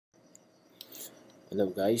Hello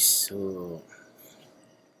guys, so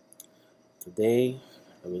today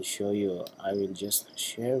I will just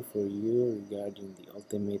share for you regarding the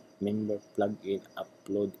ultimate member plugin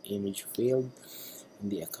upload image field in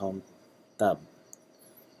the account tab.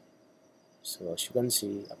 So as you can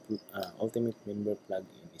see, ultimate member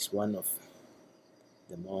plugin is one of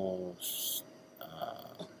the most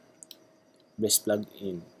best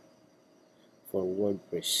plugin for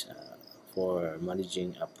WordPress for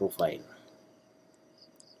managing a profile.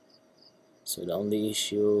 So the only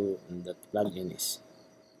issue in that plugin is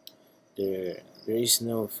there is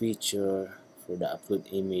no feature for the upload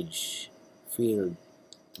image field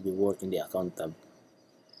to be worked in the account tab.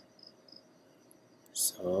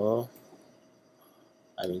 So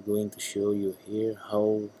I'm going to show you here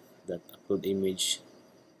how that upload image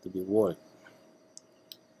to be worked.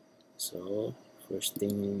 So first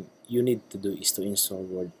thing you need to do is to install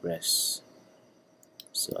WordPress.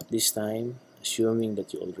 So at this time, assuming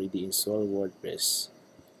that you already installed WordPress,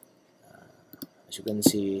 as you can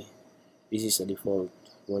see, this is a default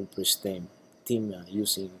WordPress theme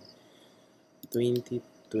using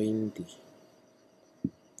 2020.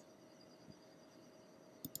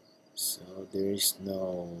 So there is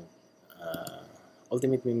no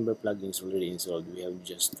ultimate member plugins already installed. We have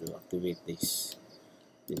just to activate this,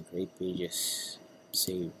 then create pages,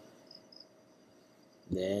 save,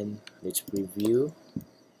 then let's preview.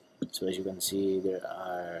 So as you can see, there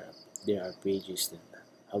are pages that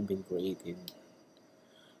have been created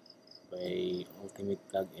by ultimate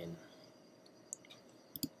plugin.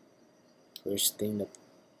 First thing that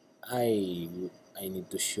I need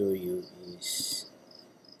to show you is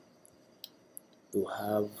to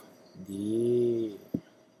have the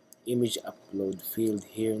image upload field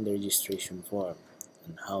here in the registration form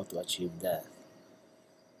and how to achieve that.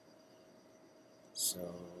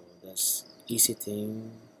 So that's easy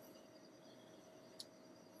thing.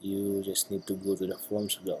 You just need to go to the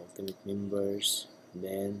forms of the ultimate members,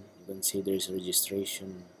 then you can see there's a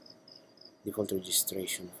default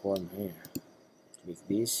registration form here. Click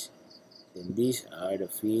this, then these are the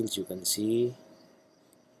fields you can see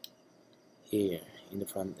here in the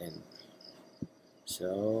front end.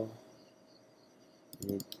 So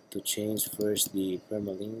you need to change first the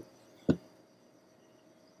permalink,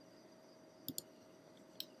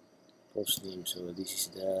 post name. So this is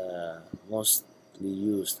the mostly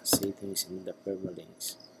used settings in the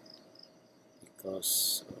permalinks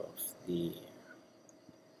because of the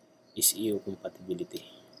SEO compatibility.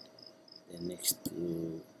 Then next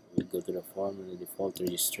we'll go to the form, the default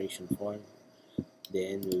registration form.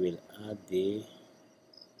 Then we will add the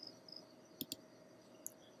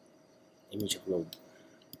image upload.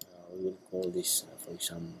 We will call this, for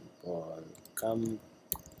example, company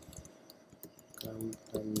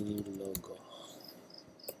logo.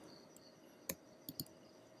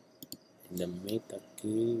 In the meta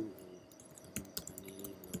key,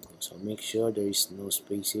 company logo. So make sure there is no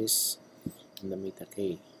spaces in the meta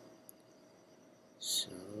key. So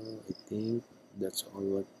I think that's all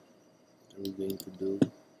what we're going to do.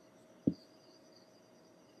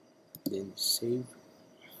 Then save.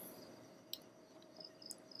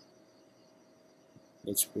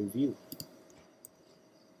 Let's preview.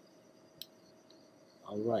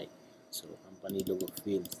 Alright, so company logo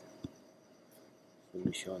field will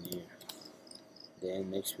be shown here.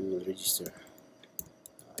 Then next we will register.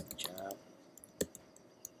 Job.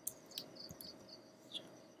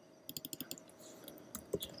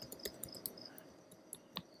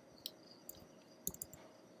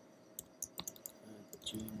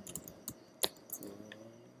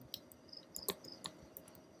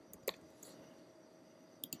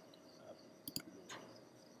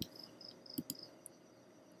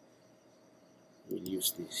 We'll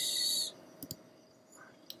use this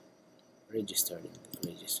register.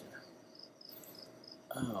 Register.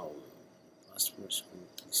 Oh, passwords.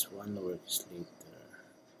 This one works later.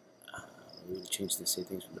 We'll change the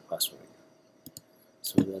settings of the password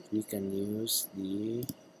so that we can use the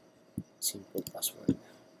simple password.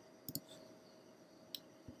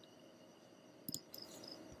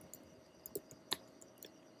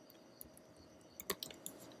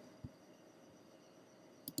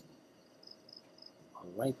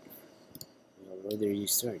 Alright, we already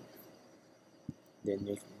registered.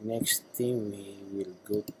 Then next thing we will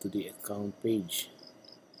go to the account page.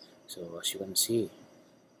 So as you can see,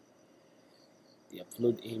 the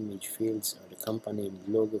upload image fields or the company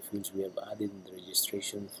logo fields we have added in the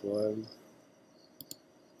registration form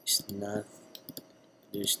is not,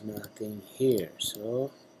 there's nothing here.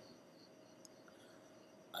 So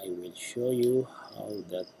I will show you how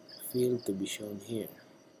that field to be shown here.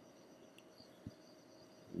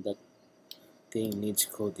 That thing needs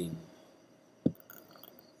coding.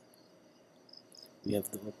 We have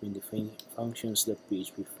to open the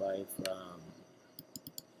functions.php5 from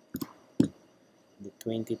the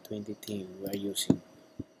 2020 theme we are using.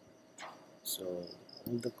 So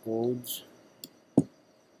all the codes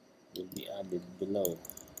will be added below.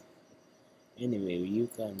 Anyway, you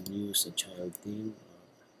can use a child theme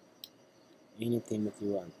or anything that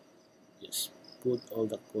you want. Just put all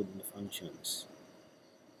the code in the functions.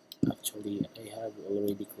 Actually, I have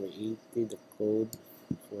already created the code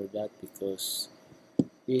for that because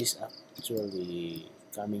this is actually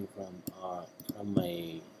coming from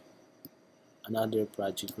my another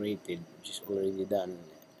project created, which is already done.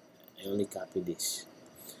 I only copy this.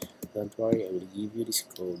 Don't worry, I will give you this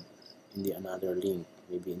code in the another link,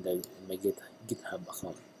 maybe in my GitHub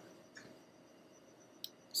account.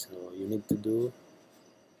 So you need to do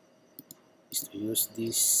is to use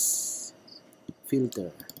this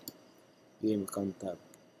filter, game account tab,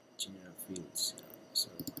 general fields. So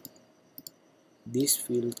this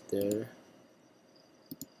filter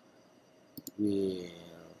will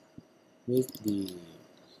make the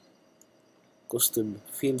custom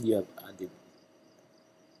field you have added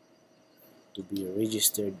to be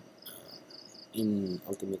registered in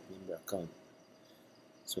Ultimate Member account,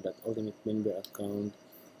 so that Ultimate Member account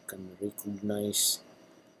can recognize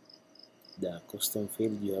the custom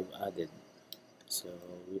field you have added. So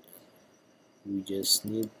we just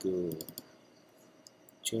need to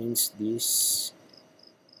change this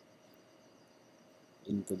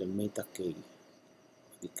into the meta key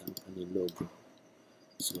of the company logo.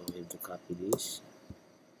 So we have to copy this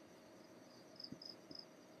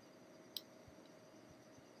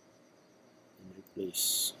and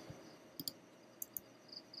replace.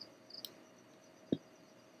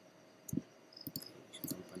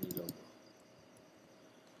 Company logo.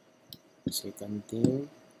 Second thing,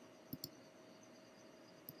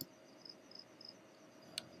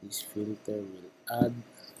 this filter will add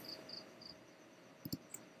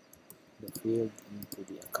the field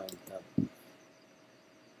into the account tab.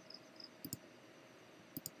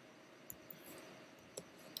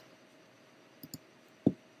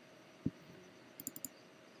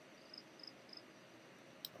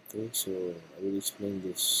 Okay, so I will explain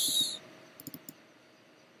this.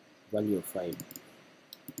 Value of 5.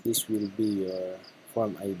 This will be your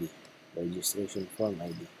form ID, registration form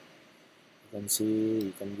ID. You can see,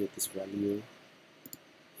 you can get this value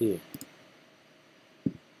here.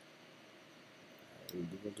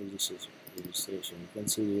 Default registration. You can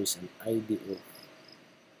see there is an ID of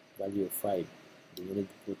value of 5. You need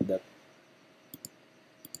to put that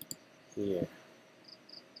here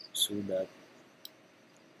so that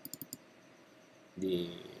the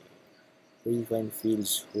predefined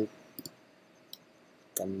fields hook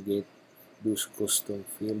can get those custom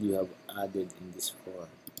field you have added in this form.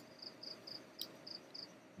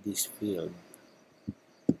 This field.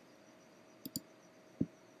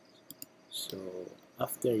 So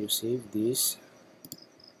after you save this,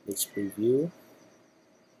 let's preview.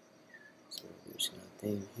 So there's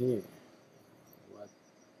nothing here.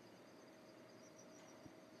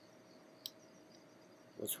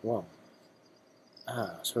 What's wrong?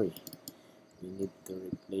 Sorry. We need to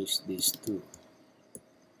replace these two.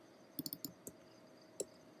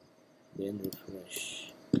 Then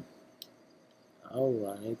refresh.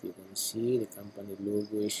 Alright, you can see the company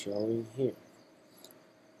logo is showing here.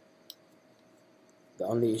 The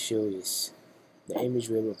only issue is the image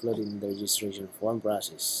we have uploaded in the registration form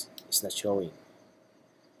process is not showing,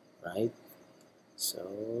 right?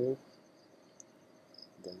 So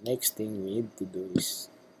the next thing we need to do is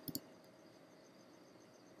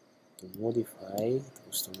to modify, to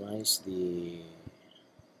customize the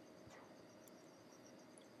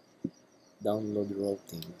download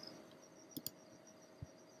routing.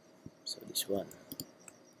 So this one.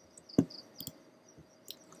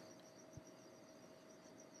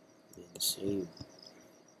 Then save.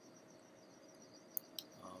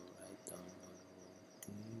 Alright, download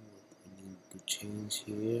routing. What we need to change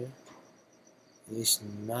here is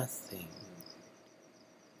nothing.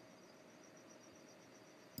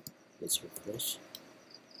 Let's refresh.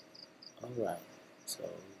 Alright, so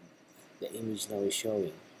the image now is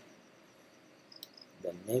showing.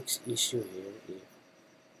 The next issue here is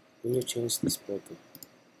when you change this photo.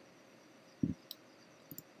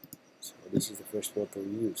 So this is the first photo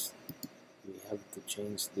we used. We have to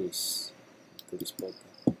change this to this photo.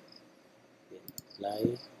 Then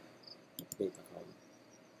apply, update account.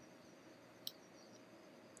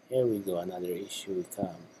 Here we go, another issue will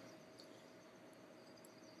come.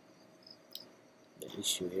 The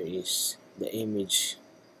issue here is the image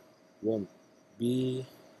won't be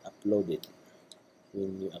uploaded.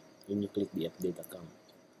 when you click the update account.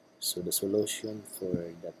 So the solution for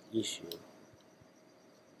that issue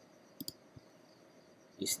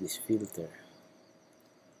is this filter.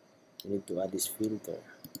 You need to add this filter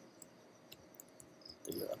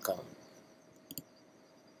to your account.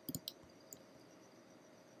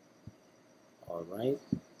 Alright,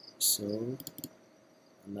 so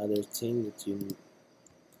another thing that you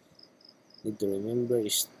need to remember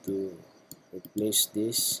is to replace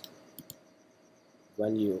this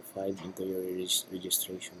value of 5 into your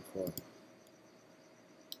registration form.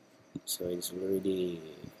 So it's already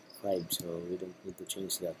 5, so we don't need to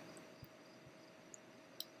change that.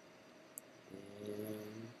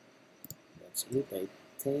 And that's it, I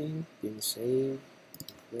think. Pin save,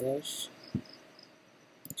 refresh,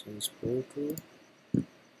 change photo.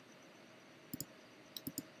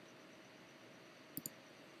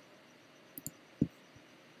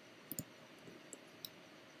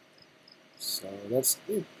 So that's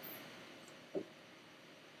it.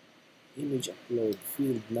 Image upload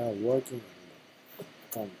field now working on the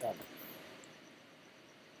account tab.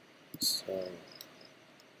 So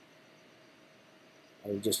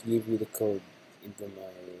I'll just give you the code into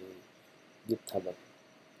my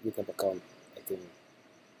GitHub account, I think.